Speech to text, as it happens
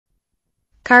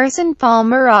Carson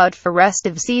Palmer out for rest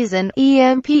of season,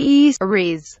 EMPE.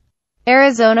 Ariz.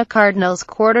 Arizona Cardinals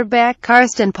quarterback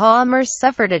Carson Palmer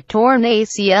suffered a torn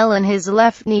ACL in his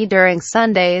left knee during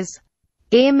Sunday's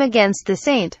game against the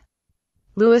St.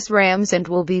 Louis Rams and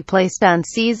will be placed on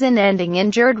season-ending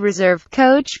injured reserve.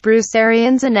 Coach Bruce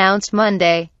Arians announced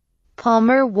Monday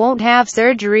Palmer won't have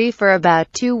surgery for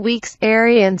about 2 weeks,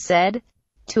 Arians said,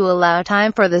 to allow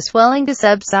time for the swelling to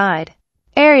subside.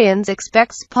 Arians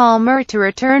expects Palmer to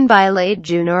return by late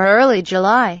June or early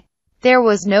July. There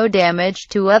was no damage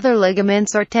to other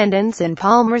ligaments or tendons in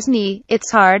Palmer's knee. It's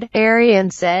hard,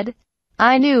 Arians said.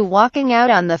 I knew walking out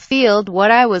on the field what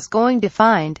I was going to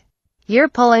find. You're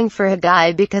pulling for a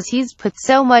guy because he's put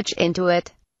so much into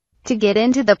it to get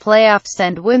into the playoffs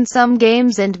and win some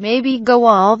games and maybe go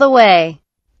all the way,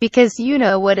 because you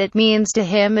know what it means to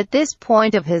him at this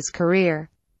point of his career.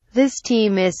 This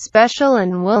team is special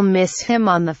and we'll miss him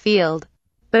on the field,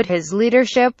 but his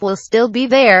leadership will still be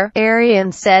there.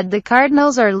 Arians said the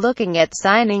Cardinals are looking at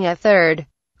signing a third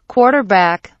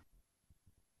quarterback.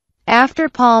 After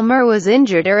Palmer was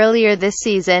injured earlier this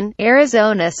season,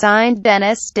 Arizona signed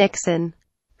Dennis Dixon,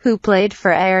 who played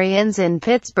for Arians in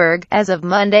Pittsburgh. As of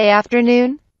Monday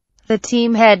afternoon, the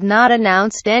team had not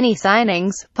announced any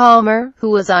signings. Palmer, who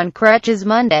was on crutches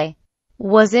Monday,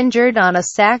 was injured on a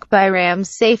sack by Rams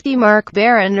safety Mark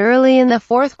Barron early in the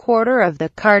fourth quarter of the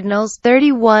Cardinals'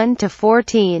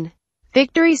 31-14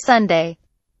 victory Sunday.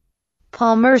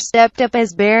 Palmer stepped up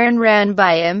as Barron ran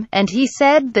by him, and he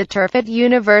said the turf at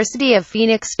University of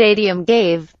Phoenix Stadium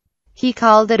gave. He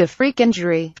called it a freak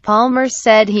injury. Palmer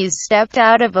said he's stepped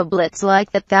out of a blitz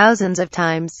like that thousands of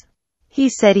times. He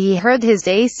said he heard his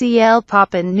ACL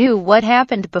pop and knew what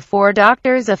happened before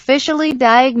doctors officially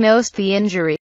diagnosed the injury.